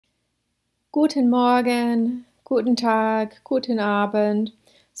Guten Morgen, guten Tag, guten Abend.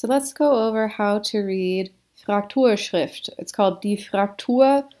 So let's go over how to read Frakturschrift. It's called die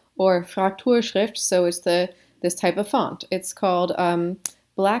Fraktur or Frakturschrift, so it's this type of font. It's called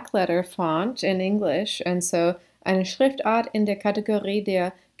black letter font in English, and so eine Schriftart in der Kategorie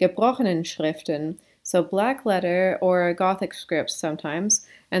der gebrochenen Schriften. So black letter or Gothic scripts sometimes.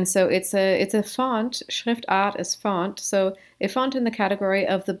 And so it's a font. Schriftart is font. So a font in the category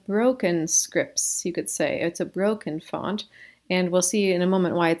of the broken scripts, you could say. It's a broken font. And we'll see in a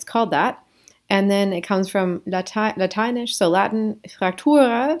moment why it's called that. And then it comes from Lateinish, so Latin,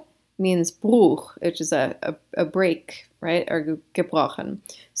 Fraktura means Bruch, which is a break, right, or gebrochen.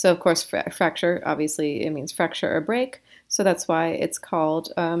 So, of course, fracture, obviously, it means fracture or break. So that's why it's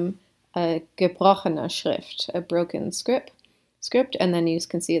called a gebrochene Schrift, a broken script. And then you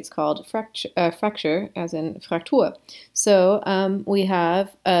can see it's called fracture, as in Fraktur. So we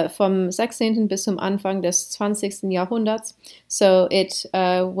have vom 16. bis zum Anfang des 20. Jahrhunderts. So it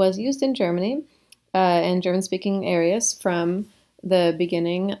was used in Germany, in German-speaking areas from the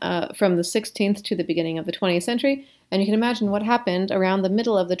beginning, from the 16th to the beginning of the 20th century. And you can imagine what happened around the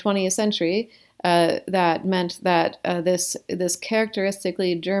middle of the 20th century. That meant that this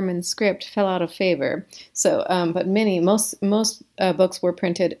characteristically German script fell out of favor. So, but most books were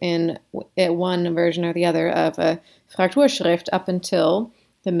printed in one version or the other of a Frakturschrift up until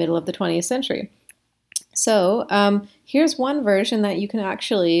the middle of the 20th century. So here's one version that you can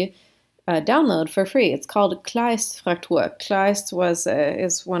actually download for free. It's called Kleist Fraktur. Kleist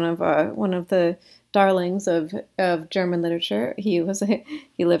is one of the darlings of German literature. He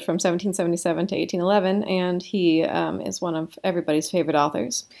lived from 1777 to 1811, and he is one of everybody's favorite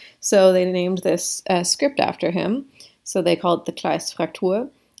authors. So they named this script after him. So they called it the Kleist Fraktur.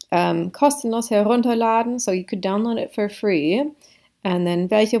 Kostenlos herunterladen, so you could download it for free. And then,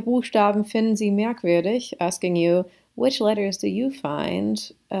 welche Buchstaben finden Sie merkwürdig? Asking you, which letters do you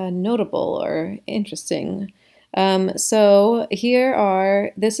find notable or interesting? So here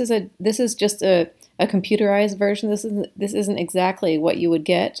are, this is just a computerized version. This isn't exactly what you would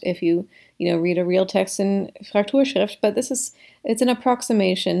get if you read a real text in Frakturschrift, but it's an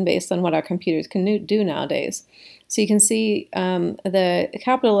approximation based on what our computers can do nowadays. So you can see the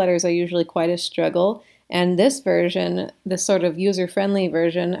capital letters are usually quite a struggle, and this version, this sort of user-friendly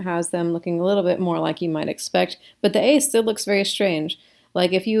version, has them looking a little bit more like you might expect, but the A still looks very strange.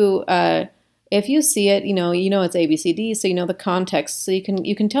 Like if you see it, you know it's A, B, C, D, so you know the context. So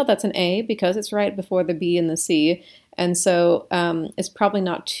you can tell that's an A because it's right before the B and the C. And so it's probably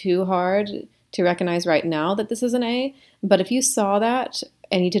not too hard to recognize right now that this is an A. But if you saw that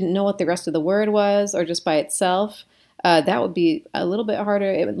and you didn't know what the rest of the word was, or just by itself, that would be a little bit harder.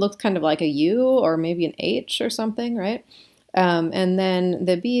 It looks kind of like a U or maybe an H or something, right? And then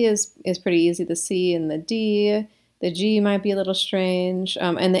the B is pretty easy. The C and the D. The G might be a little strange,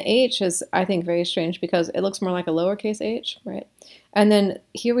 and the H is, I think, very strange because it looks more like a lowercase h, right? And then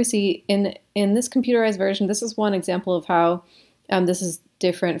here we see in this computerized version, this is one example of how this is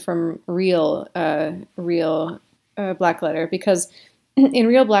different from real black letter, because in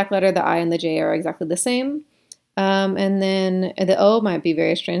real black letter, the I and the J are exactly the same, and then the O might be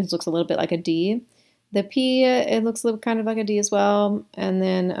very strange. It looks a little bit like a D. The P, it looks kind of like a D as well. And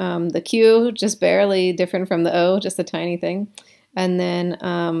then the Q, just barely different from the O, just a tiny thing. And then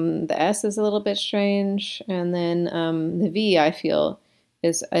the S is a little bit strange. And then the V, I feel,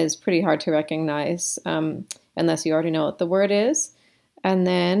 is pretty hard to recognize unless you already know what the word is. And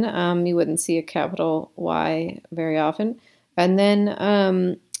then you wouldn't see a capital Y very often. And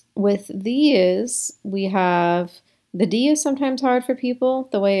then with these, we have the D is sometimes hard for people,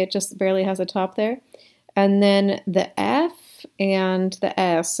 the way it just barely has a top there. And then the F and the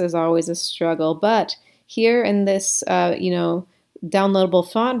S is always a struggle. But here in this, downloadable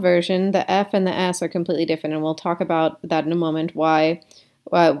font version, the F and the S are completely different. And we'll talk about that in a moment, why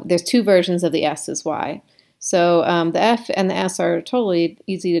there's two versions of the S is why. So the F and the S are totally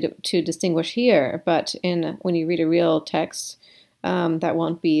easy to distinguish here. But when you read a real text, that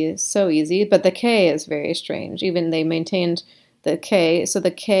won't be so easy. But the K is very strange. Even they maintained the K. So the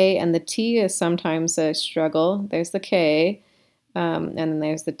K and the T is sometimes a struggle. There's the K, and then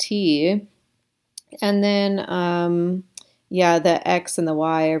there's the T. And then, the X and the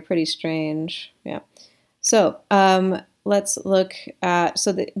Y are pretty strange. Yeah. So let's look at,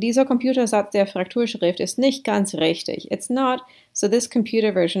 dieser Computersatz der Frakturschrift ist nicht ganz richtig. It's not, so this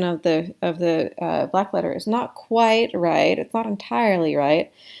computer version of the black letter is not quite right. It's not entirely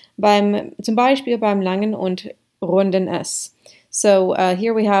right. Zum Beispiel beim langen und runden S. So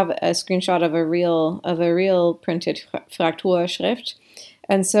here we have a screenshot of a real printed Frakturschrift,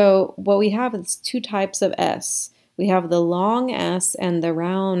 And so what we have is two types of S. We have the long S and the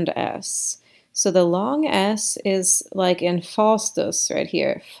round S. So the long S is like in Faustus right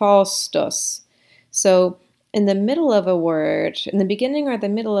here, Faustus. So in the middle of a word, in the beginning or the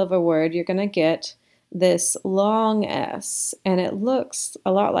middle of a word, you're going to get this long S, and it looks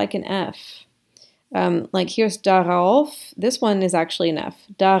a lot like an F. Like here's darauf. This one is actually an F.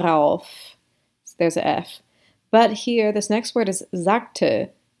 Darauf. There's an F. But here, this next word is sagte.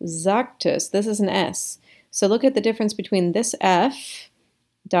 Sagtes. This is an S. So look at the difference between this F,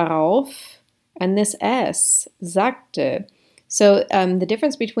 darauf, and this S, sagte. So the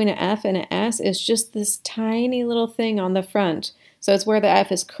difference between an F and an S is just this tiny little thing on the front. So it's where the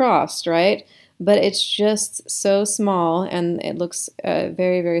F is crossed, right? But it's just so small, and it looks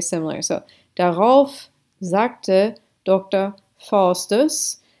very, very similar. So darauf sagte Dr.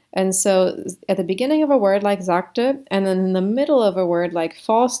 Faustus. And so at the beginning of a word like sagte, and then in the middle of a word like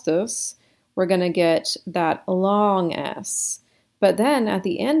Faustus, we're going to get that long S. But then at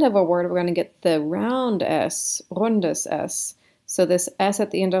the end of a word, we're going to get the round S, rundes S. So this S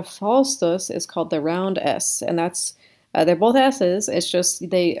at the end of Faustus is called the round S, and that's they're both S's. It's just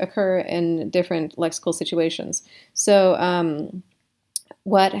they occur in different lexical situations. So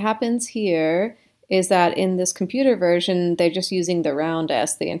what happens here is that in this computer version, they're just using the round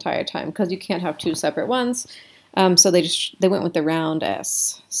S the entire time because you can't have two separate ones. So they went with the round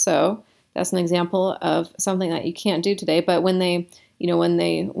S. So that's an example of something that you can't do today. But when they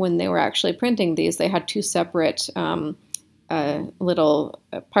were actually printing these, they had two separate little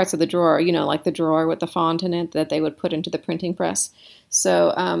parts of the drawer, like the drawer with the font in it that they would put into the printing press.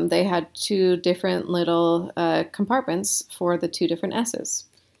 So they had two different little compartments for the two different S's.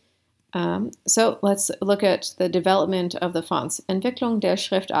 So let's look at the development of the fonts. Entwicklung der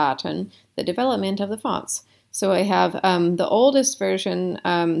Schriftarten, the development of the fonts. So I have the oldest version.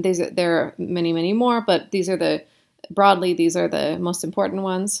 There are many, many more, but broadly, these are the most important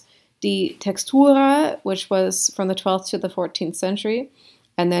ones. Die Textura, which was from the 12th to the 14th century,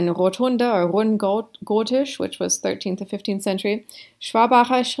 and then Rotunda or Rundgotisch, which was 13th to 15th century.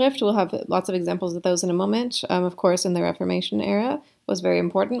 Schwabacher Schrift, we'll have lots of examples of those in a moment. Of course, in the Reformation era, was very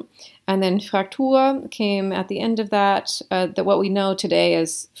important. And then Fraktur came at the end of that. What we know today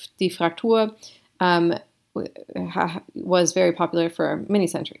as die Fraktur was very popular for many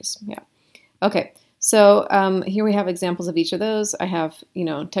centuries. Yeah. Okay. So here we have examples of each of those. I have,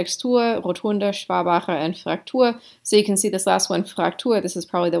 Textur, Rotunda, Schwabacher, and Fraktur. So you can see this last one, Fraktur. This is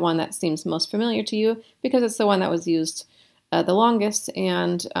probably the one that seems most familiar to you because it's the one that was used the longest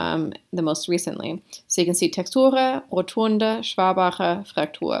and the most recently. So you can see Textura, Rotunda, Schwabacher,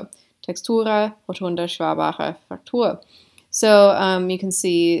 Fraktur. Textura, Rotunda, Schwabacher, Fraktur. So you can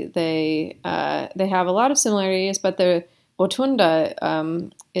see they have a lot of similarities, but the Rotunda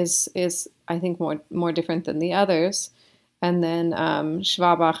is I think more different than the others, and then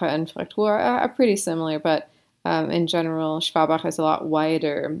Schwabacher and Fraktur are pretty similar, but in general Schwabacher is a lot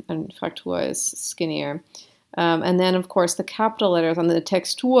wider and Fraktur is skinnier. And then of course the capital letters on the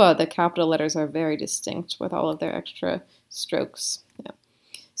Textur, the capital letters are very distinct with all of their extra strokes. Yeah.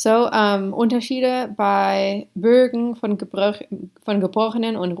 So Unterschiede bei Bögen von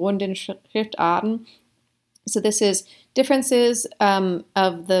gebrochenen und runden Schriftarten. So this is differences of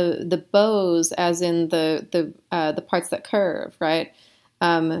the bows, as in the parts that curve, right?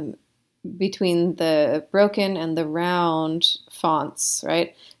 Between the broken and the round fonts,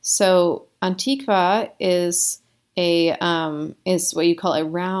 right? So Antiqua is what you call a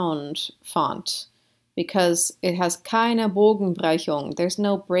round font because it has keine Bogenbrechung. There's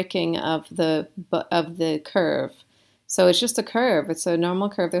no breaking of the curve. So it's just a curve. It's a normal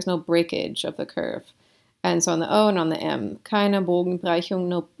curve. There's no breakage of the curve. And so on the O and on the M, keine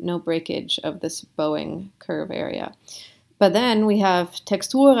Bogenbrechung, no breakage of this bowing curve area. But then we have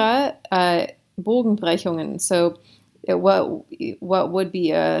Textura, Bogenbrechungen. So what would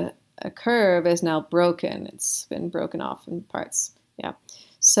be a curve is now broken. It's been broken off in parts. Yeah.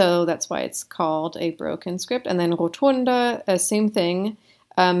 So that's why it's called a broken script. And then Rotunda, same thing,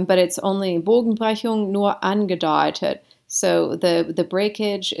 but it's only Bogenbrechung nur angedeutet. So the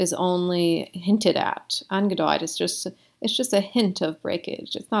breakage is only hinted at. Angedeutet is just a hint of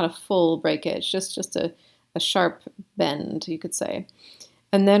breakage. It's not a full breakage, just a sharp bend, you could say.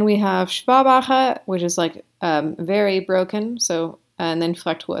 And then we have Schwabacher, which is like very broken. So and then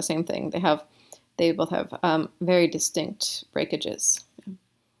Fraktur, same thing. They both have very distinct breakages.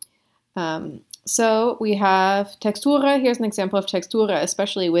 So we have Textura. Here's an example of Textura,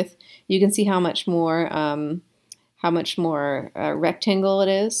 especially with, you can see how much more rectangle it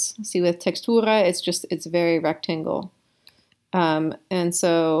is. See, with Textura, it's very rectangle. And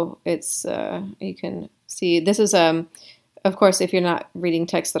so it's, you can see, this is, of course, if you're not reading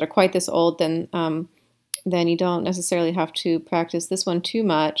texts that are quite this old, then you don't necessarily have to practice this one too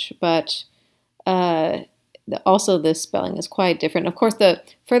much, but also the spelling is quite different. Of course, the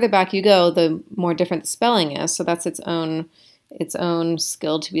further back you go, the more different the spelling is, so that's its own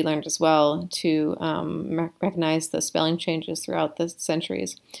skill to be learned as well, to recognize the spelling changes throughout the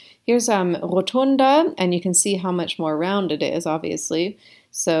centuries. Here's rotunda, and you can see how much more round it is, obviously.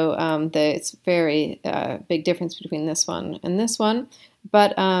 So it's very big difference between this one and this one.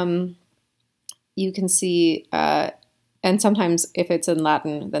 But you can see, and sometimes if it's in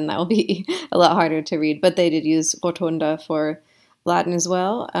Latin, then that will be a lot harder to read. But they did use rotunda for Latin as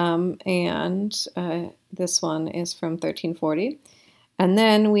well. And this one is from 1340. And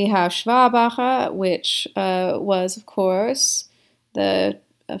then we have Schwabacher, which was, of course, the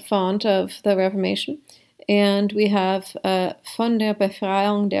font of the Reformation. And we have von der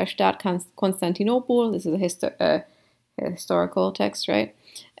Befreiung der Stadt Konstantinopel. This is a historical text, right?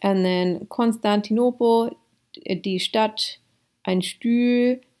 And then Konstantinopel, die Stadt, ein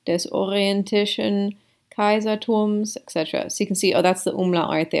Stuhl des orientischen Kaisertums, etc. So you can see, oh, that's the umlaut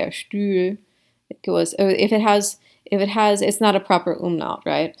right there, Stuhl. It goes, if it has, it's not a proper umlaut,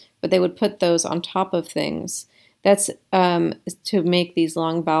 right? But they would put those on top of things. That's to make these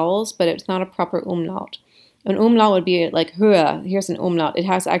long vowels, but it's not a proper umlaut. An umlaut would be like höher. Here's an umlaut. It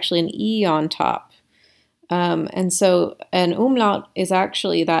has actually an E on top. And so an umlaut is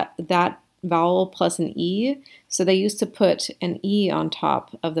actually that vowel plus an E. So they used to put an E on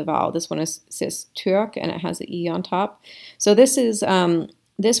top of the vowel. This one says Türk, and it has an E on top. So this is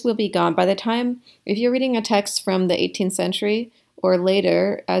this will be gone by the time, if you're reading a text from the 18th century or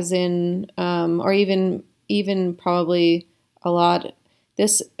later, as in or even probably a lot,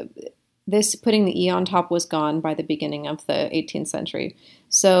 this putting the E on top was gone by the beginning of the 18th century.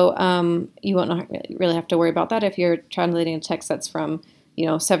 So you won't really have to worry about that if you're translating a text that's from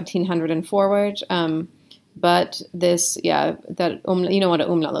 1700 and forward. But this, yeah, that you know what an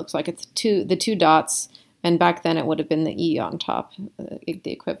umlaut looks like. It's the two dots, and back then it would have been the E on top,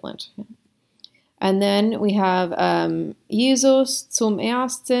 the equivalent. And then we have Jesus zum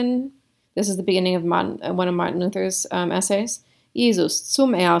Ersten. This is the beginning of one of Martin Luther's essays. Jesus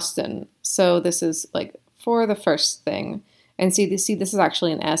zum Ersten. So this is like for the first thing. And see, this is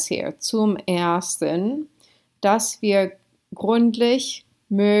actually an S here. Zum Ersten, dass wir gründlich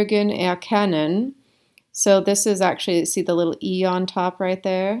mögen erkennen. So this is actually, see the little E on top right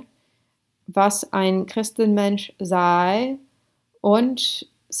there. Was ein Christenmensch sei. Und,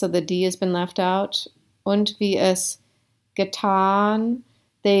 so the D has been left out. Und wie es getan.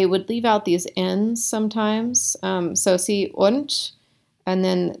 They would leave out these N's sometimes. So see, und, and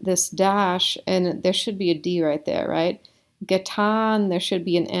then this dash, and there should be a D right there, right? Getan, there should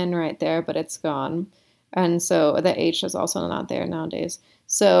be an N right there, but it's gone. And so the H is also not there nowadays.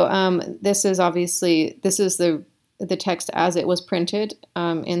 So this is the text as it was printed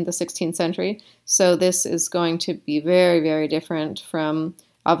in the 16th century. So this is going to be very, very different from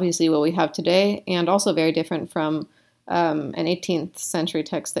obviously what we have today, and also very different from an 18th century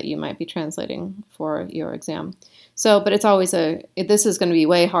text that you might be translating for your exam. So, but it's always this is going to be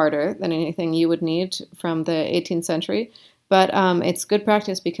way harder than anything you would need from the 18th century. But it's good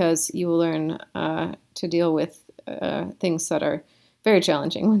practice because you will learn to deal with things that are very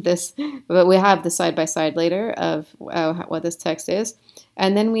challenging with this. But we have the side-by-side later of what this text is.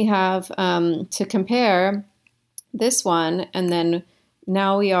 And then we have to compare this one, and then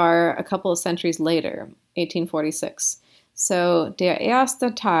now we are a couple of centuries later, 1846. So, der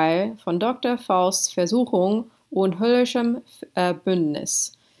erste Teil von Dr. Fausts Versuchung und höllischem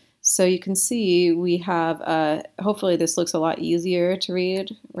Bündnis. So you can see we have, hopefully this looks a lot easier to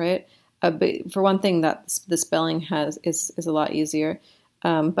read, right? But for one thing, that the spelling is a lot easier.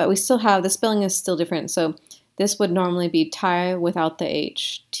 But we still have, the spelling is still different. So this would normally be Teil without the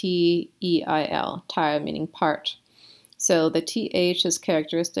H, T-E-I-L, Teil meaning part. So the TH is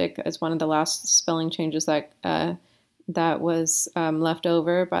characteristic as one of the last spelling changes that was left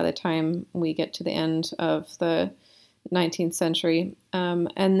over by the time we get to the end of the 19th century.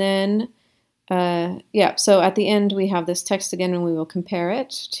 And then, yeah, so at the end we have this text again, and we will compare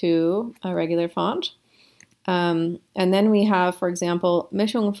it to a regular font. And then we have, for example,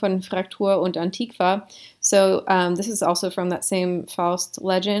 Mischung von Fraktur und Antiqua. So this is also from that same Faust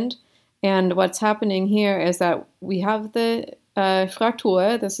legend. And what's happening here is that we have the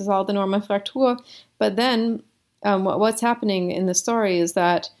Fraktur. This is all the normal Fraktur. But then what's happening in the story is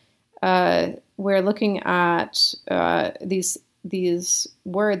that we're looking at these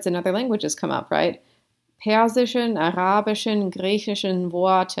words in other languages come up, right? persischen, arabischen, griechischen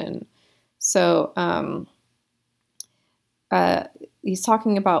Worten. So he's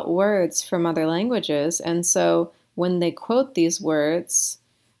talking about words from other languages, and so when they quote these words,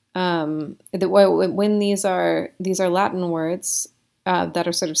 when these are Latin words that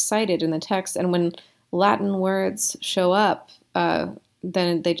are sort of cited in the text, and when Latin words show up,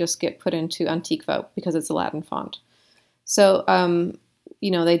 then they just get put into Antiqua because it's a Latin font. So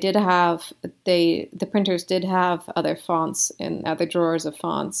they did have the printers did have other fonts in other drawers of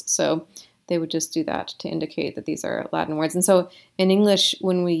fonts, so they would just do that to indicate that these are Latin words. And so in English,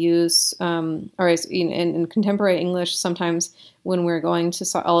 when we use, or in contemporary English, sometimes when we're going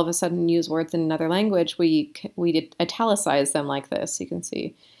to all of a sudden use words in another language, we italicize them like this, you can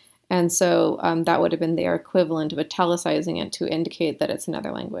see. And so that would have been their equivalent of italicizing it to indicate that it's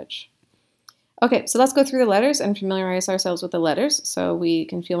another language. Okay, so let's go through the letters and familiarize ourselves with the letters so we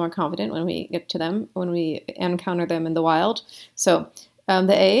can feel more confident when we get to them, when we encounter them in the wild. So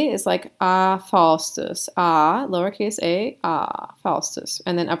the A is like A Faustus, A, lowercase a, Faustus.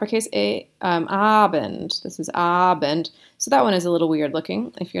 And then uppercase A, Abend. This is Abend. So that one is a little weird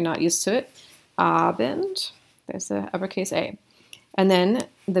looking if you're not used to it. Abend, there's the uppercase A. And then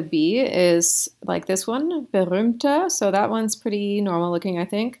the B is like this one, berühmte. So that one's pretty normal looking, I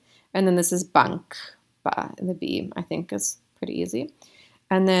think. And then this is Bank. The B, I think, is pretty easy.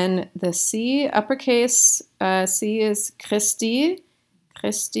 And then the C, uppercase C is Christi,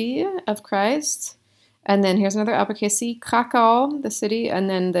 of Christ. And then here's another uppercase C, Krakow, the city. And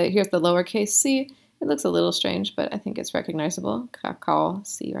then here's the lowercase c. It looks a little strange, but I think it's recognizable. Krakow,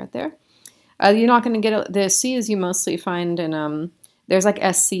 C right there. You're not going to get the C's you mostly find in, there's like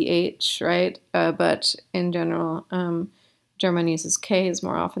SCH, right? But in general, German uses K's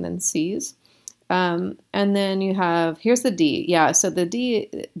more often than C's. And then you have, here's the D. Yeah, so the D,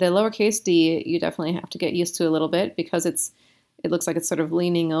 the lowercase d, you definitely have to get used to a little bit because it looks like it's sort of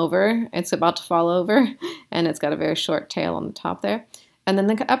leaning over. It's about to fall over, and it's got a very short tail on the top there. And then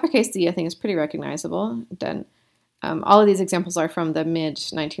the uppercase D, I think, is pretty recognizable. Then all of these examples are from the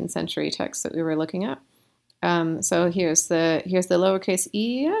mid-19th century text that we were looking at. So here's the lowercase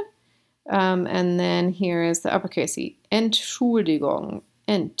e, and then here is the uppercase e. Entschuldigung,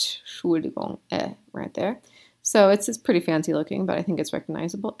 right there. So it's pretty fancy looking, but I think it's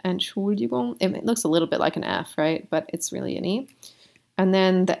recognizable. Entschuldigung. It looks a little bit like an F, right? But it's really an E. And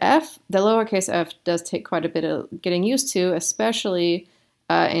then the F, the lowercase f, does take quite a bit of getting used to, especially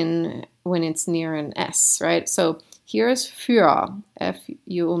when it's near an S, right? So here's für,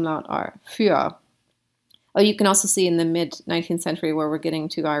 F-U umlaut R, für. Oh, you can also see in the mid-19th century where we're getting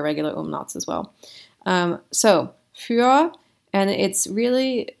to our regular umlauts as well. So für, and it's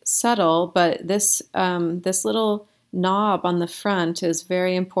really subtle, but this little knob on the front is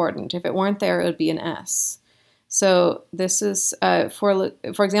very important. If it weren't there, it would be an S. So this is,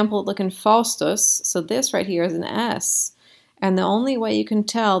 for example, look in Faustus. So this right here is an S. And the only way you can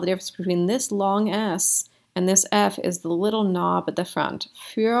tell the difference between this long S and this F is the little knob at the front.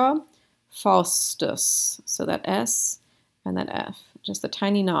 Für Faustus. So that S and that F, just the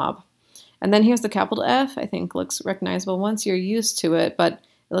tiny knob. And then here's the capital F, I think looks recognizable once you're used to it, but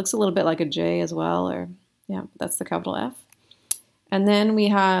it looks a little bit like a J as well, or yeah, that's the capital F. And then we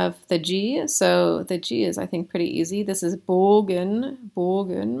have the G. So the G is, I think, pretty easy. This is Bogen.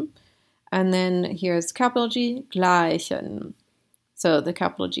 And then here's capital G, Gleichen. So the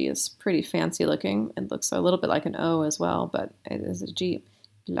capital G is pretty fancy looking. It looks a little bit like an O as well, but it is a G,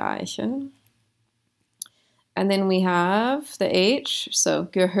 Gleichen. And then we have the H, so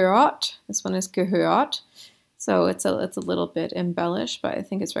gehört. This one is gehört. So it's a little bit embellished, but I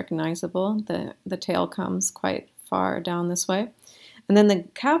think it's recognizable. The tail comes quite far down this way. And then the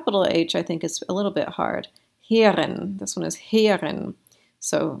capital H, I think, is a little bit hard. Herren. This one is Herren.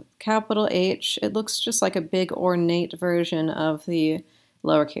 So capital H, it looks just like a big ornate version of the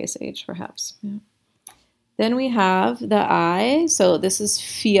lowercase h, perhaps. Yeah. Then we have the I. So this is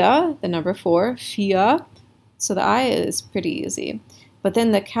vier, the number 4, vier. So the I is pretty easy. But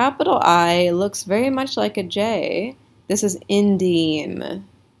then the capital I looks very much like a J. This is indem.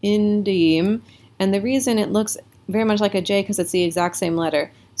 And the reason it looks very much like a J because it's the exact same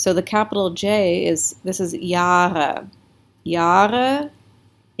letter. So the capital J is, this is Jahre. Jahre,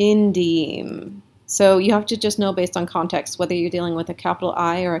 indem. So you have to just know based on context whether you're dealing with a capital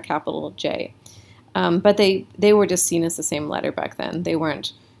I or a capital J. But they were just seen as the same letter back then. They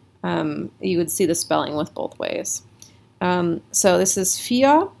weren't. You would see the spelling with both ways. So this is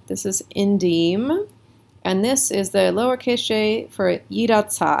vier, this is indem, and this is the lowercase j for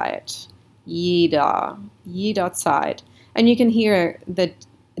jederzeit. Jederzeit. And you can hear the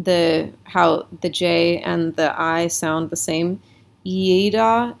how the J and the I sound the same.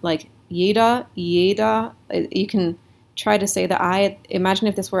 Jeder, like jeder, jeder. You can try to say the I. Imagine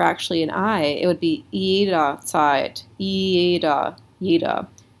if this were actually an I, it would be jederzeit, jeder, jeder.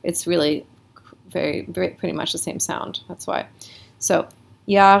 It's really very, pretty much the same sound. That's why. So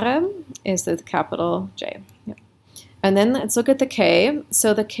Jahre is the capital J. Yeah. And then let's look at the K.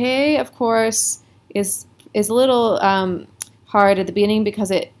 So the K, of course, is a little hard at the beginning because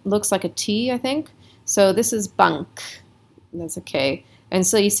it looks like a T, I think. So this is Bank. That's a K. And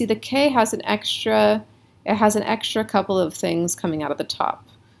so you see the K has an extra, it has an extra couple of things coming out of the top.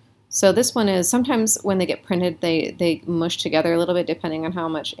 So this one is, sometimes when they get printed, they mush together a little bit depending on how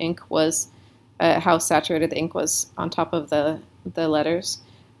much ink was, how saturated the ink was on top of the letters.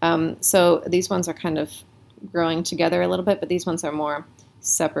 So these ones are kind of growing together a little bit, but these ones are more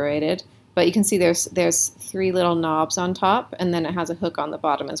separated. But you can see there's three little knobs on top, and then it has a hook on the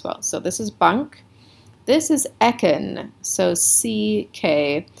bottom as well. So this is Bank. This is Ecken, so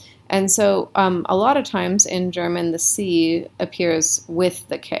C-K. And so a lot of times in German, the C appears with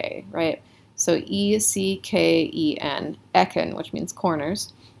the K, right? So E-C-K-E-N, Ecken, which means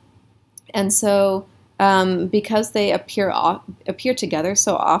corners. And so because they appear together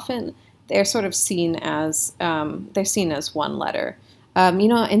so often, they're sort of seen as one letter. You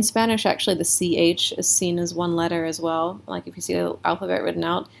know, in Spanish, actually, the CH is seen as one letter as well. Like if you see the alphabet written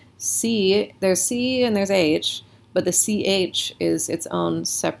out, C, there's C and there's H, but the CH is its own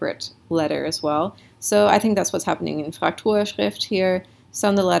separate letter as well. So I think that's what's happening in Frakturschrift here.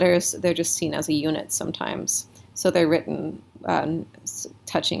 Some of the letters, they're just seen as a unit sometimes. So they're written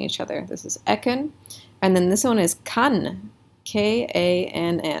touching each other. This is Ecken. And then this one is Kann,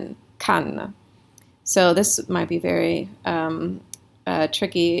 K-A-N-N, Kann. So this might be very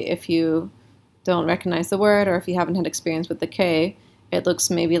tricky if you don't recognize the word, or if you haven't had experience with the K. It looks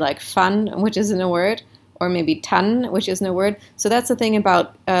maybe like fun, which isn't a word, or maybe tan, which isn't a word. So that's the thing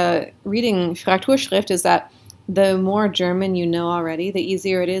about reading Frakturschrift, is that the more German you know already, the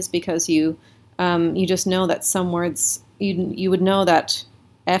easier it is, because you just know that some words, you would know that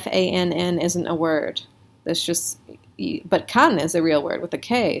F-A-N-N isn't a word. That's just, but kann is a real word with a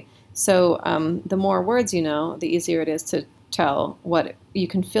K. So the more words you know, the easier it is to tell what you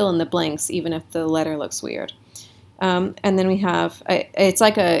can fill in the blanks, even if the letter looks weird. And then we have, it's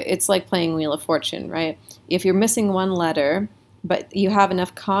like playing Wheel of Fortune, right? If you're missing one letter, but you have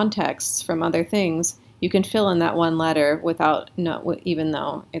enough context from other things, you can fill in that one letter without, even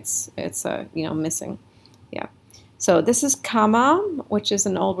though it's missing. Yeah. So this is Kammer, which is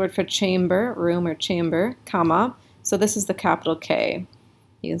an old word for chamber, room or chamber, Kammer. So this is the capital K.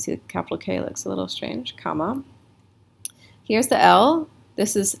 You can see the capital K looks a little strange, Kammer. Here's the L.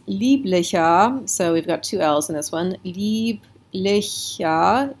 This is lieblicher, so we've got two L's in this one. Lieblicher,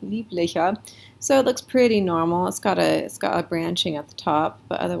 lieblicher. So it looks pretty normal. It's got a branching at the top,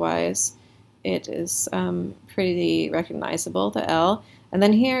 but otherwise it is pretty recognizable, the L. And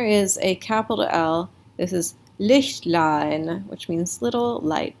then here is a capital L. This is Lichtlein, which means little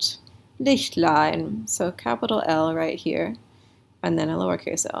light. Lichtlein. So capital L right here, and then a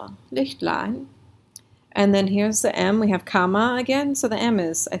lowercase l. Lichtlein. And then here's the M. We have Kammer again. So the M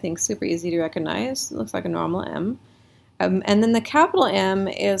is, I think, super easy to recognize. It looks like a normal M. And then the capital M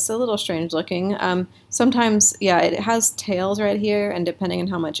is a little strange looking. Sometimes, yeah, it has tails right here, and depending on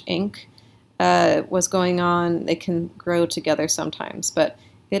how much ink was going on, they can grow together sometimes. But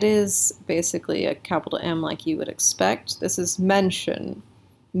it is basically a capital M like you would expect. This is Menschen.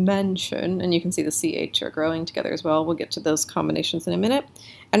 Menschen. And you can see the CH are growing together as well. We'll get to those combinations in a minute.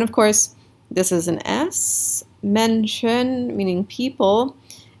 And of course, this is an S, Menschen, meaning people.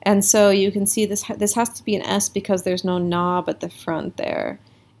 And so you can see this has to be an S because there's no knob at the front there.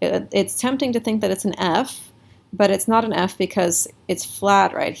 It's tempting to think that it's an F, but it's not an F because it's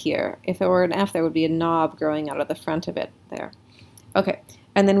flat right here. If it were an F, there would be a knob growing out of the front of it there. Okay,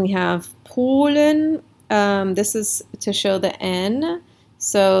 and then we have Polen. This is to show the N.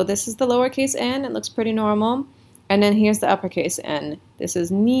 So this is the lowercase n. It looks pretty normal. And then here's the uppercase N. This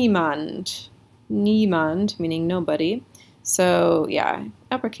is niemand. Niemand, meaning nobody. So yeah,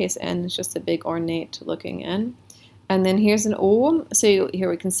 uppercase N is just a big ornate looking N. And then here's an O. So here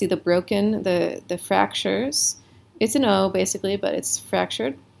we can see the broken, the fractures. It's an O basically, but it's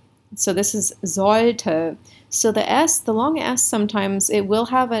fractured. So this is sollte. So the S, the long S, sometimes it will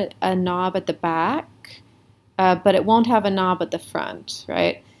have a knob at the back, but it won't have a knob at the front,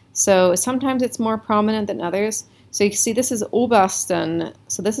 right? So sometimes it's more prominent than others. So you can see this is Obersten.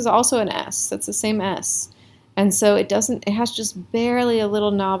 So this is also an S. That's the same S. And so it has just barely a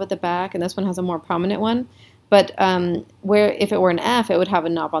little knob at the back, and this one has a more prominent one. But where if it were an F, it would have a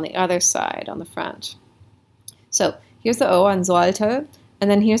knob on the other side, on the front. So here's the O on sollte, and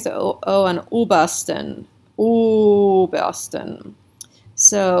then here's the O on obersten. Obersten.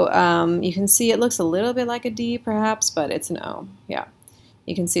 So you can see it looks a little bit like a D perhaps, but it's an O. Yeah.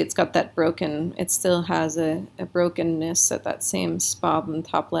 You can see it's got that broken, it still has a brokenness at that same spot on the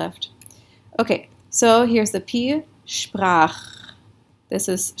top left. Okay, so here's the P, Sprach. This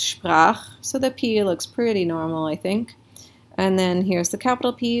is Sprach, so the P looks pretty normal, I think. And then here's the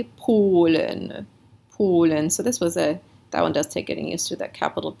capital P, Polen. Polen. So this was that one does take getting used to, that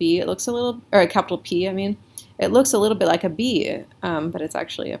capital B. It looks a little, or a capital P, I mean. It looks a little bit like a B, but it's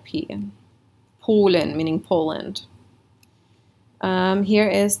actually a P. Polen, meaning Poland. Here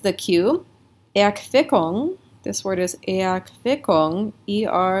is the Q, Erquickung. This word is Erquickung,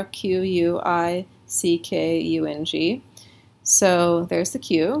 E-R-Q-U-I-C-K-U-N-G. So there's the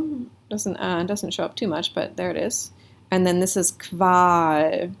Q. Doesn't show up too much, but there it is. And then this is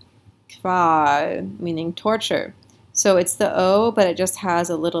Qual, Qual, meaning torture. So it's the O, but it just has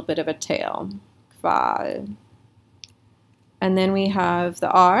a little bit of a tail. Qual. And then we have the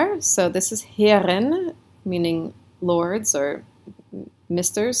R. So this is Herren, meaning lords or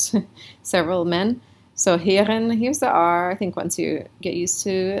misters, several men. So Herren, here's the R. I think once you get used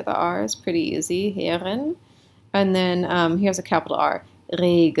to the R, it's pretty easy. Herren. And then here's a capital R.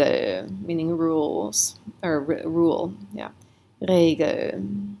 Regel, meaning rules, or rule. Yeah. Regel.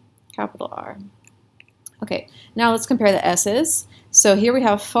 Capital R. Okay, now let's compare the S's. So here we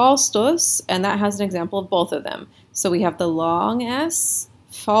have Faustus, and that has an example of both of them. So we have the long S,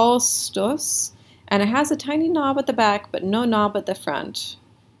 Faustus, and it has a tiny knob at the back, but no knob at the front.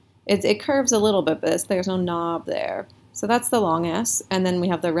 It curves a little bit, but there's no knob there. So that's the long S. And then we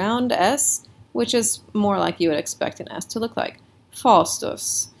have the round S, which is more like you would expect an S to look like,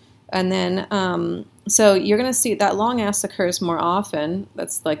 Faustus. And then, so you're going to see that long S occurs more often.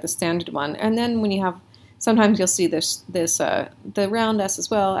 That's like the standard one. And then when you have, sometimes you'll see the round S as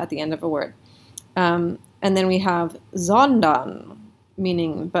well at the end of a word. And then we have sondern,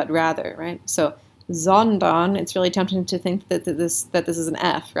 meaning but rather, right? So sondern, it's really tempting to think that this is an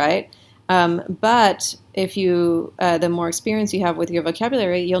F, right? But if you, the more experience you have with your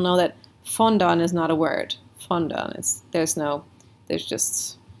vocabulary, you'll know that fondern is not a word. Fondern, it's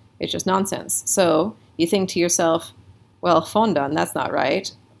just nonsense. So you think to yourself, well, fondern, that's not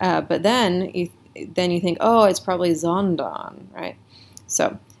right. But then you think, oh, it's probably sondern, right?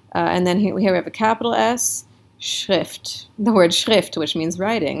 So, and then here we have a capital S, Schrift, the word Schrift, which means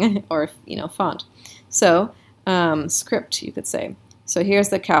writing, or, font. So, script, you could say. So here's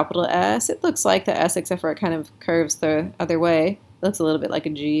the capital S. It looks like the S, except for it kind of curves the other way. It looks a little bit like a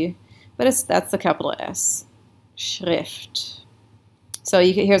G, but that's the capital S, Schrift. So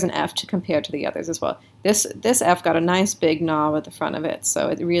here's an F to compare to the others as well. This F got a nice big knob at the front of it, so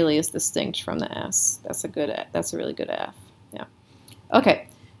it really is distinct from the S. That's a really good F. Yeah. Okay.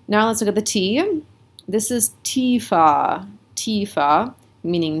 Now let's look at the T. This is tiefer, tiefer,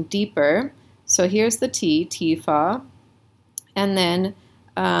 meaning deeper. So here's the T, tiefer, and then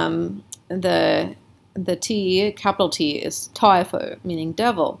the T, capital T, is Teufel, meaning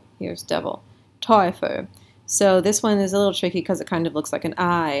devil. Here's devil, Teufel. So this one is a little tricky because it kind of looks like an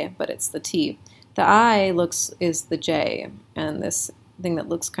I, but it's the T. The I is the J, and this thing that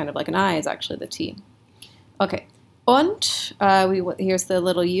looks kind of like an I is actually the T. Okay, und, here's the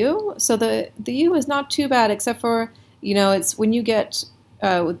little U. So the U is not too bad, except for, it's when you get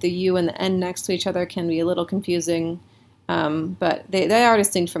with the U and the N next to each other can be a little confusing, but they are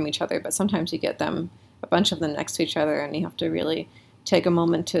distinct from each other, but sometimes you get them, a bunch of them next to each other, and you have to really take a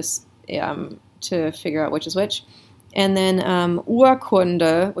moment to figure out which is which. And then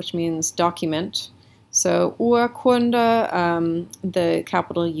Urkunde, which means document. So Urkunde, the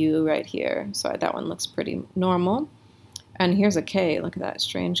capital U right here. So that one looks pretty normal. And here's a K. Look at that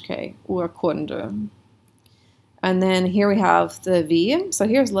strange K. Urkunde. And then here we have the V. So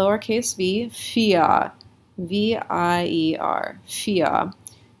here's lowercase v, Vier. V-I-E-R. Vier.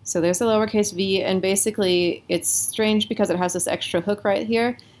 So there's the lowercase v, and basically it's strange because it has this extra hook right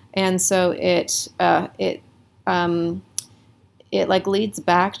here. And so it like leads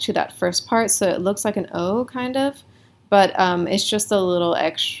back to that first part, so it looks like an O kind of, but it's just a little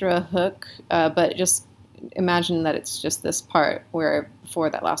extra hook. But just imagine that it's just this part where before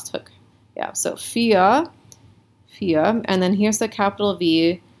that last hook. Yeah. So vier, and then here's the capital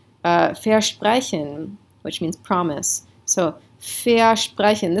V, Versprechen, which means promise. So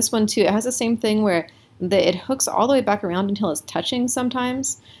Versprechen. This one too. It has the same thing where it hooks all the way back around until it's touching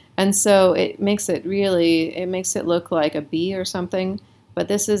sometimes. And so it makes it look like a B or something, but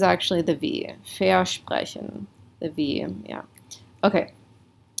this is actually the V. Versprechen, the V, yeah. Okay,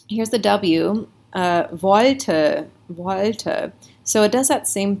 here's the W. Wollte, wollte. So it does that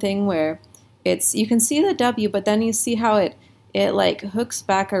same thing where you can see the W, but then you see how it like hooks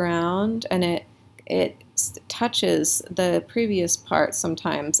back around and it touches the previous part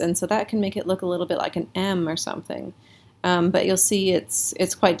sometimes, and so that can make it look a little bit like an M or something. But you'll see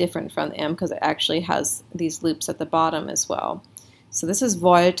it's quite different from the M because it actually has these loops at the bottom as well. So this is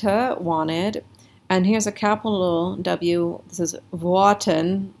wollte, wanted, and here's a capital W. This is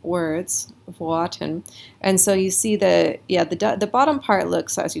Worten, words, Worten, and so you see the bottom part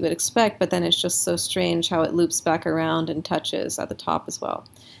looks as you would expect, but then it's just so strange how it loops back around and touches at the top as well.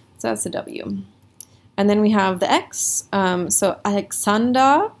 So that's the W. And then we have the X, so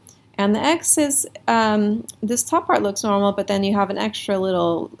Alexander, and the X is, this top part looks normal, but then you have an extra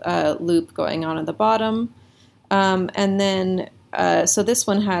little loop going on at the bottom, and then, so this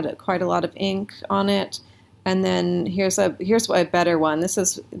one had quite a lot of ink on it, and then here's a better one. This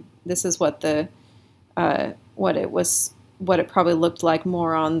is what what it probably looked like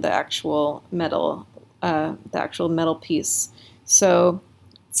more on the actual metal piece. So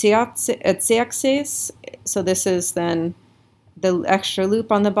Xerxes, so this is then the extra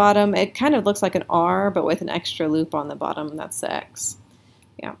loop on the bottom. It kind of looks like an R, but with an extra loop on the bottom, and that's the X.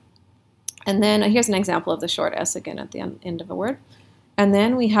 Yeah. And then here's an example of the short S again at the end of a word. And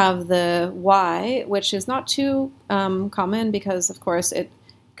then we have the Y, which is not too common because, of course, it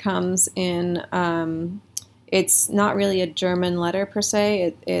comes in, it's not really a German letter per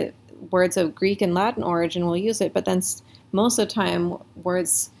se. Words of Greek and Latin origin will use it, but then most of the time,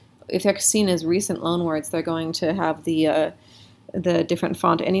 words, if they're seen as recent loan words, they're going to have the different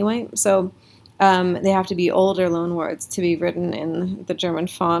font anyway. So they have to be older loan words to be written in the German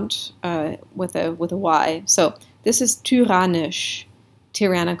font with a Y. So this is tyrannisch,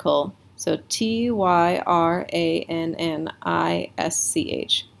 tyrannical. So Tyrannisch,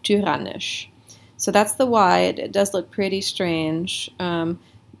 tyrannisch. So that's the Y. It does look pretty strange,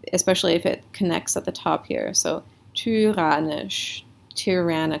 especially if it connects at the top here. So tyrannisch,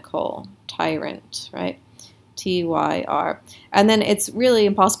 tyrannical, tyrant, right? Tyr. And then it's really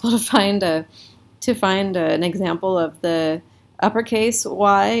impossible to find an example of the uppercase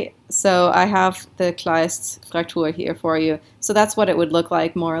Y. So I have the Kleist-Fraktur here for you. So that's what it would look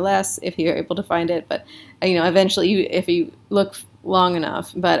like more or less if you're able to find it. But eventually, if you look long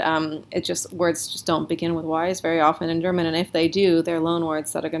enough, but words just don't begin with Y's very often in German, and if they do, they're loan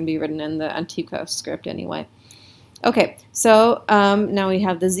words that are going to be written in the Antiqua script anyway. Okay, so now we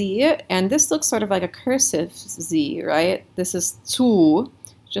have the Z, and this looks sort of like a cursive Z, right? This is zu,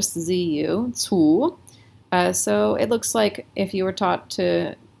 just ZU, zu. So it looks like if you were taught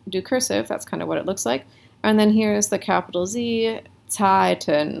to do cursive, that's kind of what it looks like. And then here's the capital Z,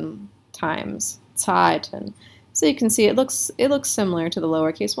 Zeiten, times, Zeiten. So you can see it looks similar to the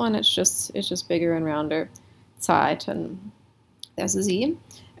lowercase one. It's just bigger and rounder. Zeiten. There's a Z,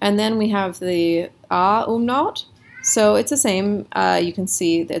 and then we have the A umlaut. So it's the same. You can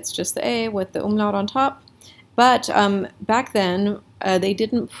see it's just the A with the umlaut on top. But back then, they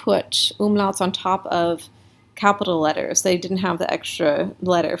didn't put umlauts on top of capital letters. They didn't have the extra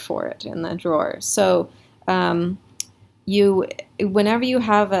letter for it in the drawer. So whenever you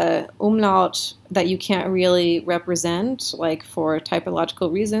have a umlaut that you can't really represent, like for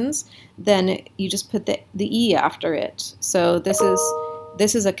typological reasons, then you just put the E after it. So this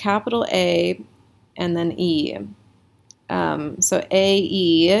is a capital A and then E. So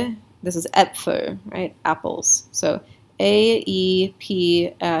A-E, this is Äpfel, right? Apples. So A-E-P-F-E-L,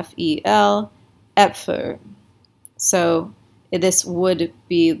 Äpfel. So this would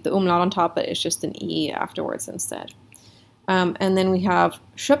be the umlaut on top, but it's just an E afterwards instead. And then we have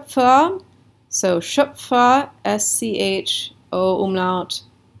Schöpfer. So Schöpfer, S-C-H-O umlaut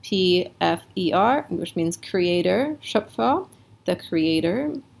P-F-E-R, which means creator, Schöpfer, the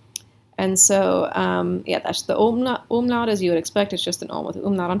creator. And so, yeah, that's the umlaut as you would expect. It's just an O with an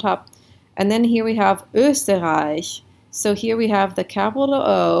umlaut on top. And then here we have Österreich. So here we have the capital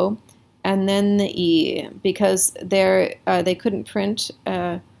O and then the E, because they couldn't print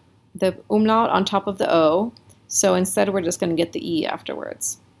the umlaut on top of the O. So instead, we're just going to get the E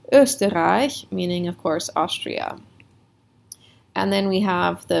afterwards. Österreich, meaning, of course, Austria. And then we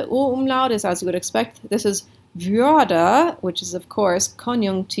have the U umlaut, is as you would expect. This is würde, which is, of course,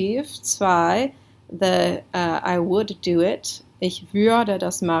 Konjunktiv 2, the I would do it. Ich würde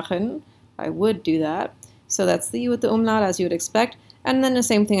das machen. I would do that. So that's the U with the umlaut, as you would expect. And then the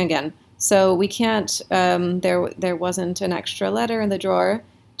same thing again. So we can't, there wasn't an extra letter in the drawer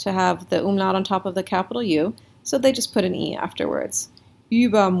to have the umlaut on top of the capital U, so they just put an E afterwards.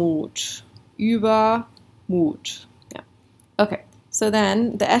 Übermut. Übermut. Yeah. Okay. So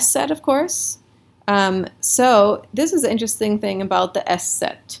then the S set, of course. So this is the interesting thing about the S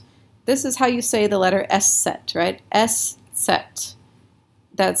set. This is how you say the letter S set, right? S set.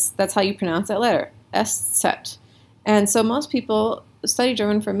 That's how you pronounce that letter. S set. And so most people study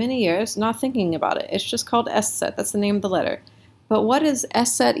German for many years not thinking about it. It's just called S set. That's the name of the letter. But what does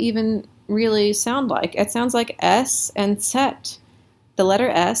S set even really sound like? It sounds like S and set. The letter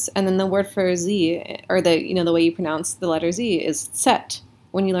S and then the word for Z, or the way you pronounce the letter Z is set.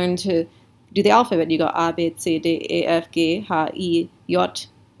 When you learn to do the alphabet, you go A, B, C, D, E, F, G, H, I, J,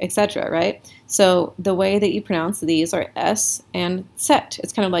 etc., right? So the way that you pronounce these are S and set.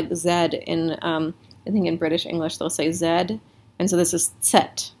 It's kind of like Z in, I think in British English they'll say Z, and so this is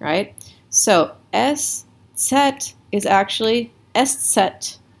set, right? So S set is actually S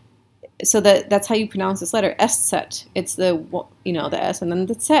set. So that's how you pronounce this letter, S set. It's the S and then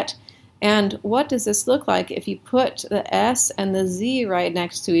the set. And what does this look like if you put the S and the Z right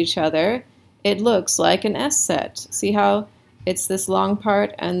next to each other? It looks like an S set. See how it's this long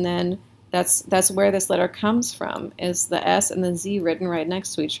part, and then that's where this letter comes from, is the S and the Z written right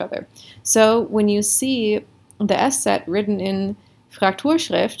next to each other. So when you see the S set written in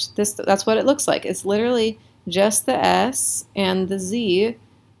Frakturschrift, that's what it looks like. It's literally just the S and the Z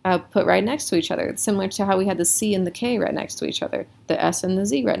put right next to each other. It's similar to how we had the C and the K right next to each other, the S and the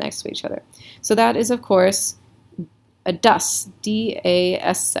Z right next to each other. So that is, of course, a das,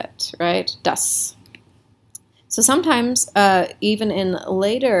 D-A-S set, right? Das. So sometimes, even in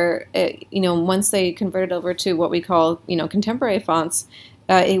later, once they converted over to what we call, contemporary fonts,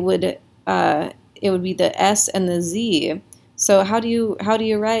 it would be the S and the Z. So how do you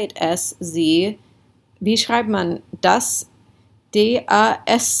write S, Z? Wie schreibt man das?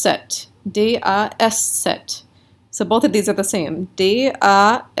 D-A-S-Z. D-A-S-Z. So both of these are the same.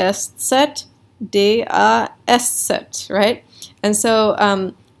 D-A-S-Z. D-A-S-Z, right? And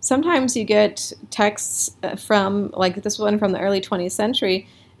so sometimes you get texts from, like this one from the early 20th century,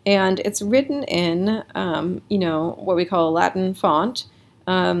 and it's written in, what we call a Latin font.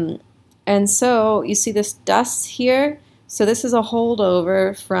 And so you see this das here. So this is a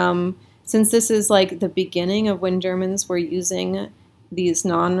holdover from, since this is like the beginning of when Germans were using these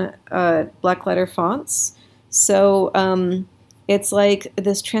non-black letter fonts. So it's like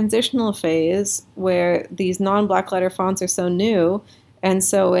this transitional phase where these non-black letter fonts are so new, and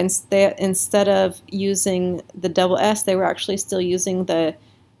so instead of using the double S, they were actually still using the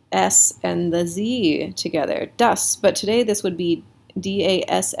S and the Z together, das. But today this would be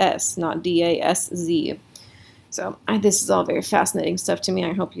D-A-S-S, not D-A-S-Z. So this is all very fascinating stuff to me.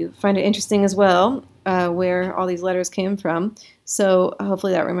 I hope you find it interesting as well, where all these letters came from. So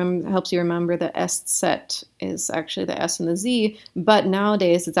hopefully that helps you remember the S set is actually the S and the Z, but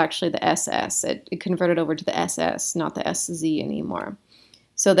nowadays it's actually the SS. It converted over to the SS, not the SZ anymore.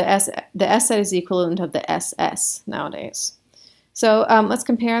 So the S set is the equivalent of the SS nowadays. So let's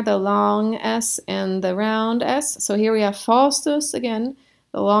compare the long S and the round S. So here we have Faustus again,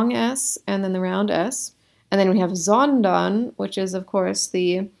 the long S, and then the round S. And then we have sondern, which is, of course,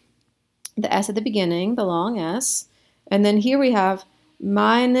 the S at the beginning, the long S. And then here we have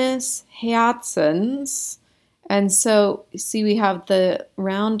meines Herzens. And so, see, we have the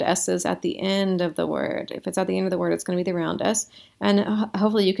round S's at the end of the word. If it's at the end of the word, it's going to be the round S. And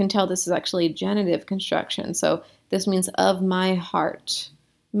hopefully you can tell this is actually genitive construction. So this means of my heart.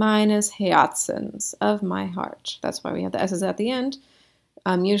 Meines Herzens, of my heart. That's why we have the S's at the end.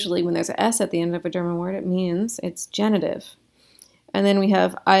 Usually when there's an S at the end of a German word, it means it's genitive. And then we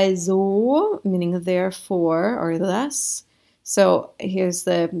have also, meaning therefore or thus. So here's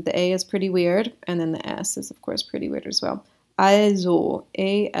the A is pretty weird, and then the S is, of course, pretty weird as well. Also,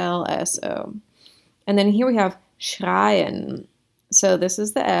 A-L-S-O. And then here we have schreien. So this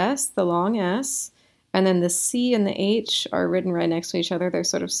is the S, the long S, and then the C and the H are written right next to each other. They're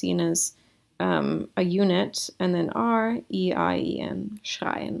sort of seen as a unit, and then R-E-I-E-N,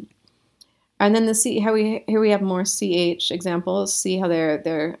 schreien. And then the C, here we have more CH examples. See how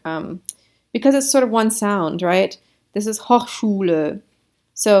they're because it's sort of one sound, right? This is Hochschule.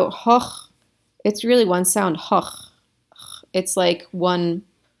 So hoch, it's really one sound, hoch. It's like one,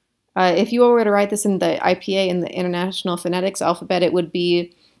 if you were to write this in the IPA, in the International Phonetics Alphabet, it would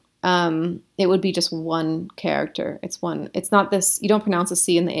be just one character. It's one. It's not this. You don't pronounce the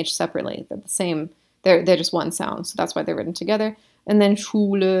C and the H separately. They're the same. They're just one sound. So that's why they're written together. And then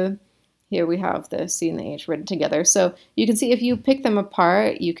Schule. Here we have the C and the H written together. So you can see if you pick them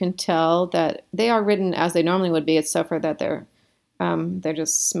apart, you can tell that they are written as they normally would be, except for that they're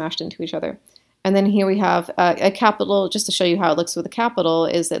just smashed into each other. And then here we have a capital, just to show you how it looks with a capital,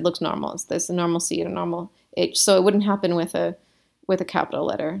 is it looks normal. There's a normal C and a normal H. So it wouldn't happen with a capital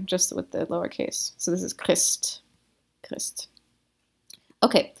letter, just with the lowercase. So this is Christ. Christ.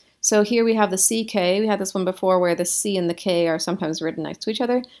 Okay, so here we have the CK. We had this one before where the C and the K are sometimes written next to each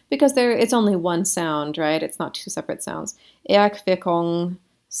other because it's only one sound, right? It's not two separate sounds. Erkweckung.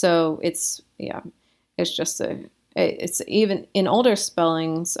 So it's just it's even in older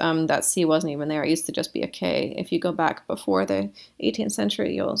spellings that C wasn't even there. It used to just be a K. If you go back before the 18th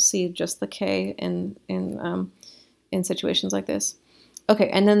century, you'll see just the K in situations like this. Okay,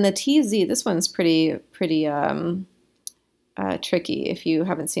 and then the TZ. This one's pretty tricky if you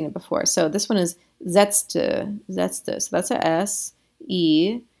haven't seen it before. So this one is Setzte. So that's a S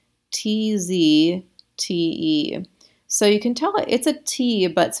E T Z T E. So you can tell it's a T,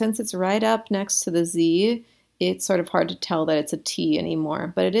 but since it's right up next to the Z, it's sort of hard to tell that it's a T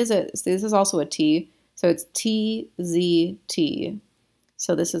anymore. But this is also a T, so it's T Z T.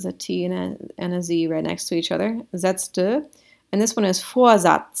 So this is a T and a Z right next to each other. Setzte, and this one is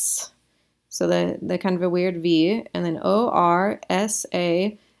Vorsatz. So the kind of a weird V, and then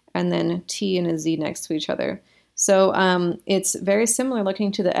O-R-S-A, and then T and a Z next to each other. So it's very similar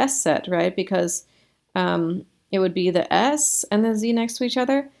looking to the S set, right? Because it would be the S and the Z next to each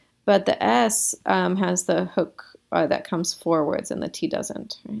other, but the S has the hook that comes forwards and the T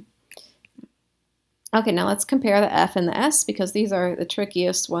doesn't, right? Okay, now let's compare the F and the S because these are the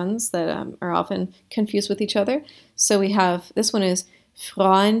trickiest ones that are often confused with each other. So we have, this one is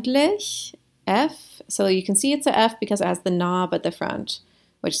freundlich, F. So you can see it's a F because it has the knob at the front,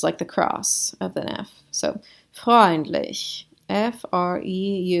 which is like the cross of an F. So freundlich,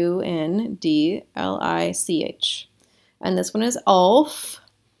 F-R-E-U-N-D-L-I-C-H. And this one is auf.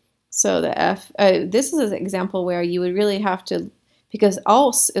 So the F, this is an example where you would really have to, because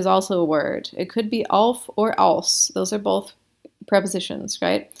aus is also a word. It could be auf or aus. Those are both prepositions,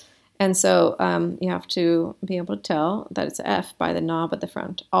 right? And so you have to be able to tell that it's F by the knob at the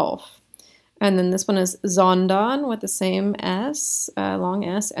front, auf. And then this one is sondern with the same S, long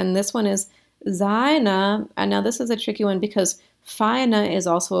S. And this one is seine. And now this is a tricky one because feine is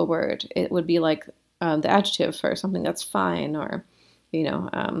also a word. It would be like the adjective for something that's fine or, you know,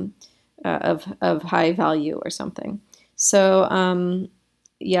 of high value or something. So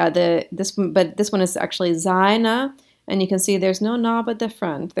yeah, this one is actually seine. And you can see there's no knob at the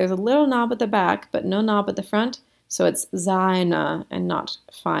front. There's a little knob at the back, but no knob at the front. So it's seine and not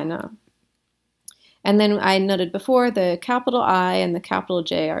feine. And then I noted before, the capital I and the capital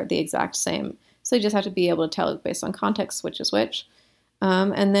J are the exact same. So you just have to be able to tell based on context which is which.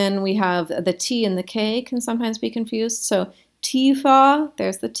 And then we have the T and the K can sometimes be confused. So tiefer,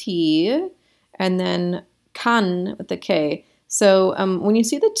 there's the T, and then kann with the K. So when you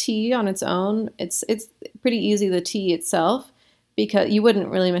see the T on its own, it's pretty easy, the T itself, because you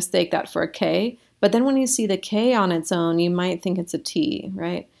wouldn't really mistake that for a K. But then when you see the K on its own, you might think it's a T,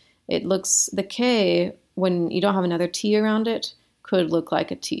 right? It looks, the K, when you don't have another T around it, could look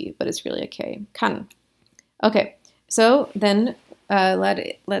like a T, but it's really a K. Kann. Okay, so then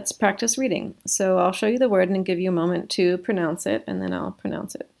let's practice reading. So I'll show you the word and give you a moment to pronounce it, and then I'll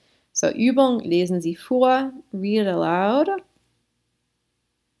pronounce it. So Übung, lesen Sie vor, read it aloud.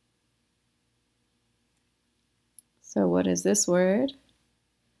 So what is this word?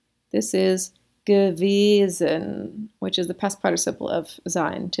 This is gewesen, which is the past participle of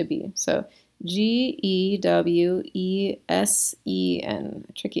sein, to be. So G-E-W-E-S-E-N,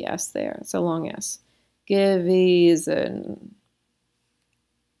 a tricky S there, it's a long S. Gewesen.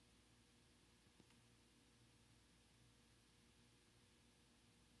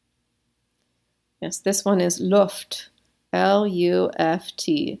 Yes, this one is Luft,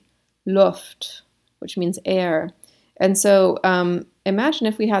 L-U-F-T, Luft, which means air. And so imagine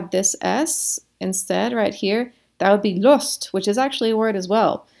if we had this S instead right here, that would be Lust, which is actually a word as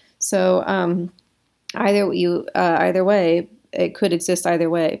well. So either way, it could exist either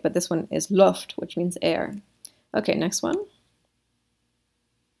way, but this one is Luft, which means air. Okay, next one.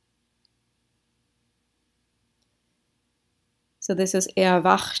 So this is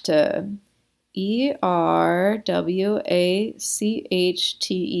erwachte, E-R-W-A-C-H-T-E.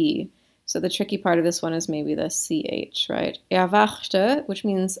 So the tricky part of this one is maybe the CH, right? Erwachte, which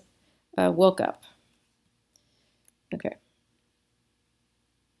means woke up. Okay.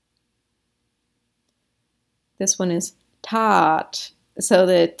 This one is tat. So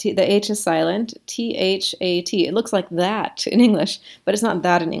the H is silent, T-H-A-T. It looks like that in English, but it's not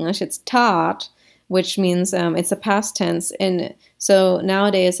that in English. It's tat, which means it's a past tense. And so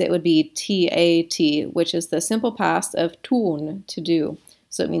nowadays it would be T-A-T, which is the simple past of tun, to do.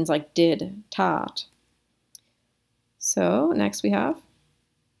 so it means like did, tat. So next we have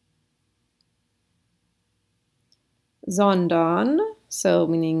sondern, so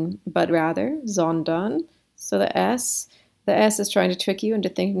meaning but rather, sondern. So the S is trying to trick you into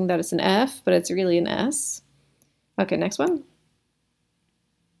thinking that it's an F, but it's really an S. Okay, next one.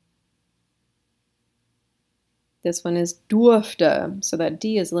 This one is durfte, so that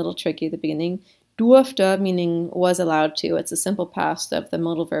D is a little tricky at the beginning. Durfte meaning was allowed to. It's a simple past of the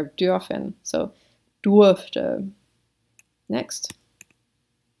modal verb dürfen, so durfte. Next.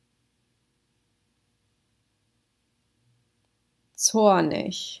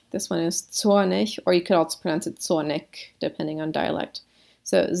 Zornig. This one is zornig, or you could also pronounce it zornig, depending on dialect.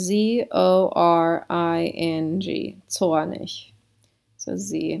 So Z-O-R-I-N-G, zornig. So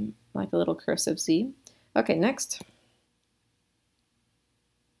Z, like a little cursive Z. Okay, next.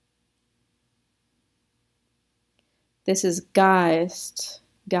 This is Geist,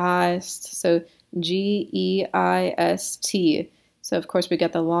 Geist, so G-E-I-S-T. So of course we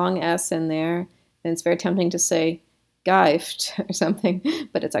get the long S in there, and it's very tempting to say Geift or something,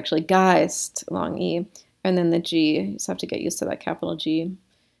 but it's actually Geist, long E. And then the G, you just have to get used to that capital G.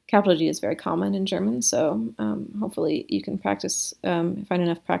 Capital G is very common in German, so hopefully you can practice, find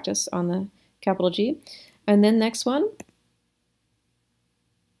enough practice on the capital G. And then next one.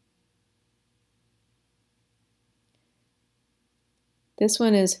 This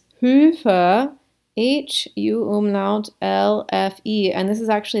one is Hilfe, H-U-L-F-E, and this is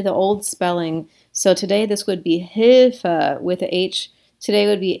actually the old spelling. So today this would be Hilfe with a H. Today it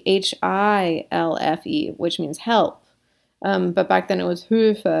would be H-I-L-F-E, which means help. But back then it was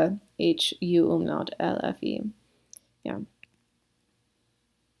Hilfe, H-U-L-F-E. Yeah.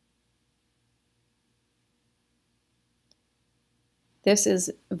 This is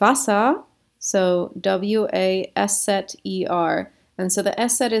Wasser, so W-A-S-Z-E-R. And so the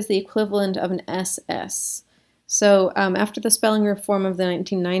S-set is the equivalent of an SS. So after the spelling reform of the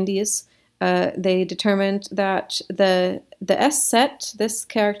 1990s, they determined that the S-set, this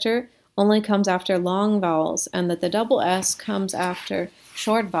character, only comes after long vowels, and that the double S comes after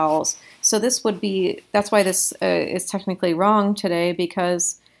short vowels. So this would be, that's why this is technically wrong today,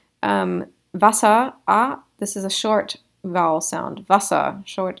 because Wasser, A, this is a short vowel sound. Wasser,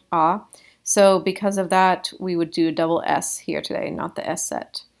 short A. So because of that, we would do double S here today, not the S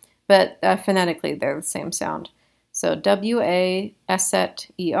set. But phonetically, they're the same sound. So W-A-S-Z-E-R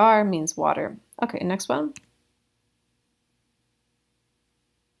means water. Okay, next one.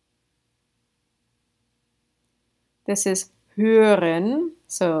 This is hören,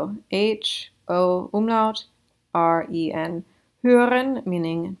 so H-O-Umlaut-R-E-N. Hören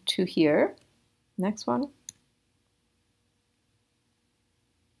meaning to hear. Next one.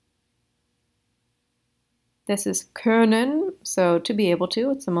 This is können, so to be able to.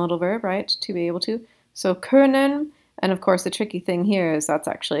 It's a modal verb, right? To be able to. So können, and of course the tricky thing here is that's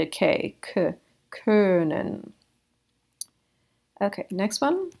actually a K. K, können. Okay, next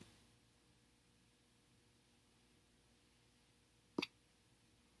one.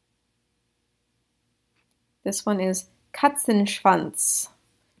 This one is Katzenschwanz.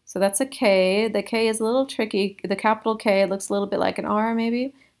 So that's a K. The K is a little tricky. The capital K looks a little bit like an R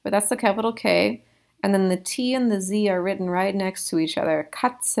maybe, but that's the capital K. And then the T and the Z are written right next to each other.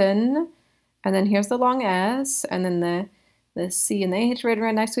 Katzen, and then here's the long S, and then the C and the H written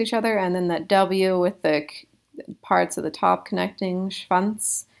right next to each other, and then that W with the parts of the top connecting,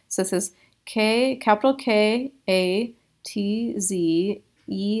 Schwanz. So this is K, capital K, A, T, Z,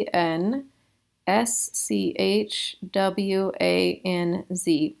 E, N, S, C, H, W, A, N,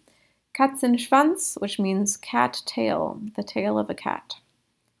 Z. Katzenschwanz, which means cat tail, the tail of a cat.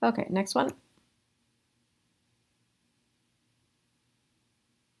 Okay, next one.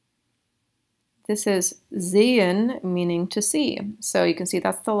 This is sehen, meaning to see. So you can see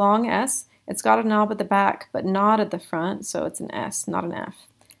that's the long S. It's got a knob at the back, but not at the front, so it's an S, not an F.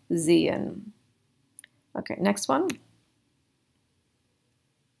 Sehen. Okay, next one.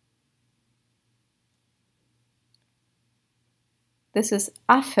 This is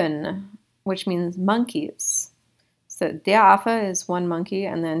Affen, which means monkeys. So der Affe is one monkey,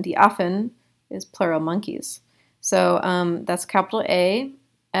 and then die Affen is plural monkeys. So that's capital A,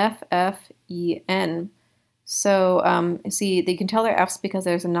 F-F-E-N. So see, you can tell they're F's because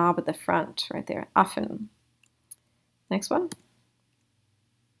there's a knob at the front right there. Affen. Next one.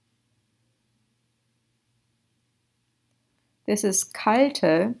 This is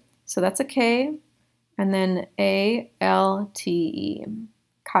kalte, so that's a K, and then A-L-T-E.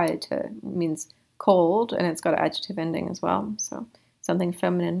 Kalte means cold, and it's got an adjective ending as well, so something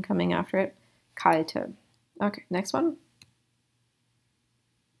feminine coming after it. Kalte. Okay, next one.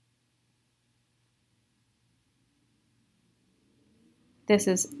 This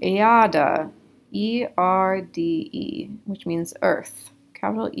is Erde, E-R-D-E, which means earth.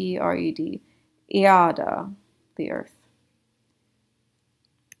 Capital E-R-E-D. Erde, the earth.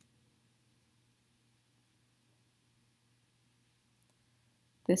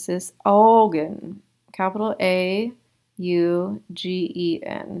 This is Augen, capital A-U-G-E-N.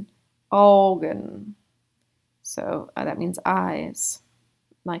 Augen. So that means eyes,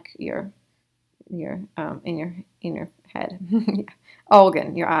 like your in your head. Yeah.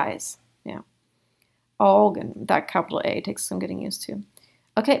 Augen, your eyes. Yeah. Augen. That capital A takes some getting used to.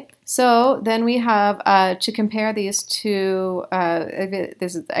 Okay, so then we have to compare these two.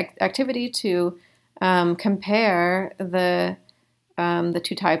 This is the activity to compare the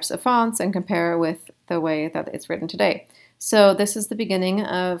two types of fonts and compare with the way that it's written today. So this is the beginning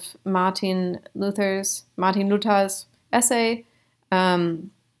of Martin Luther's essay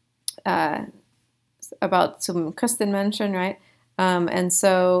about some Christenmenschen, right? And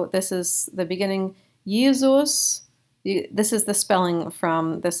so this is the beginning. Jesus. This is the spelling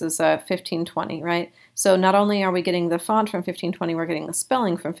from, this is 1520, right? So not only are we getting the font from 1520, we're getting the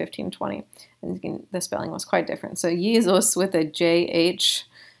spelling from 1520. And the spelling was quite different. So Jesus with a JH,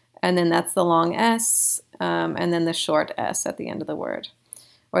 and then that's the long S, and then the short S at the end of the word.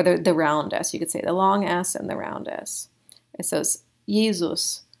 Or the round S, you could say the long S and the round S. It says,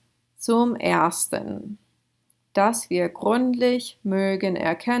 Jesus, zum Ersten, dass wir gründlich mögen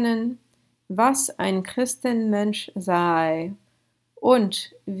erkennen, was ein Christenmensch sei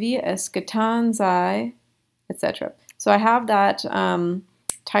und wie es getan sei, etc. So I have that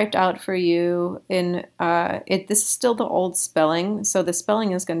typed out for you in this is still the old spelling, so the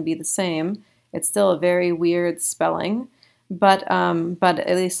spelling is going to be the same. It's still a very weird spelling, but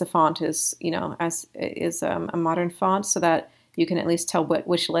at least the font is, you know, a modern font, so that you can at least tell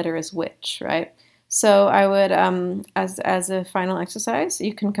which letter is which, right? So I would, as a final exercise,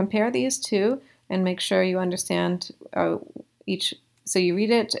 you can compare these two and make sure you understand each. So you read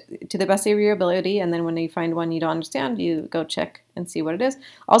it to the best of your ability, and then when you find one you don't understand, you go check and see what it is.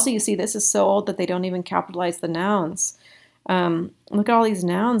 Also, you see this is so old that they don't even capitalize the nouns. Look at all these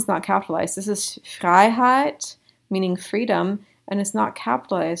nouns not capitalized. This is Freiheit, meaning freedom, and it's not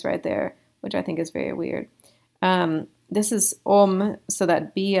capitalized right there, which I think is very weird. This is so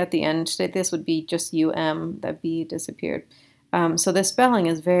that B at the end, this would be just UM, that B disappeared. So the spelling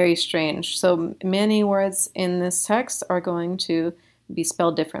is very strange. So many words in this text are going to be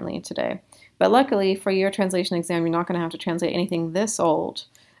spelled differently today. But luckily for your translation exam, you're not going to have to translate anything this old.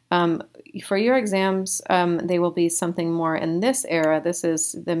 For your exams, they will be something more in this era. This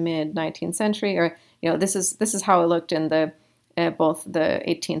is the mid-19th century, or this is how it looked in the both the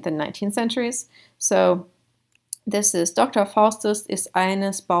 18th and 19th centuries. So this is Dr. Faustus ist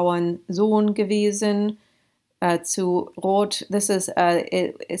eines Bauern Sohn gewesen, zu Rot. This is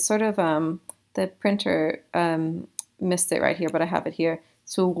it's sort of the printer missed it right here, but I have it here.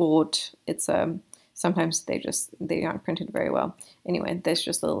 Zu Rot. It's sometimes they aren't printed very well. Anyway, there's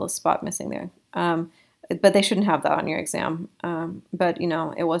just a little spot missing there. But they shouldn't have that on your exam. But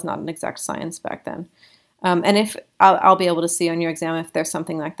it was not an exact science back then. And if I'll be able to see on your exam if there's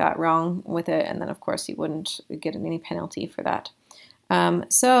something like that wrong with it, and then of course you wouldn't get any penalty for that.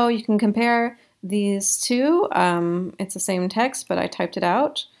 So you can compare these two. It's the same text, but I typed it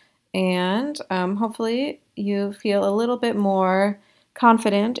out, and hopefully you feel a little bit more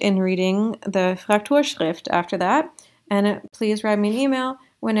confident in reading the Frakturschrift after that. And please write me an email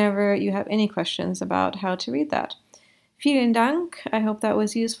whenever you have any questions about how to read that. Vielen Dank, I hope that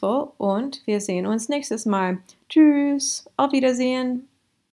was useful, und wir sehen uns nächstes Mal. Tschüss, auf Wiedersehen.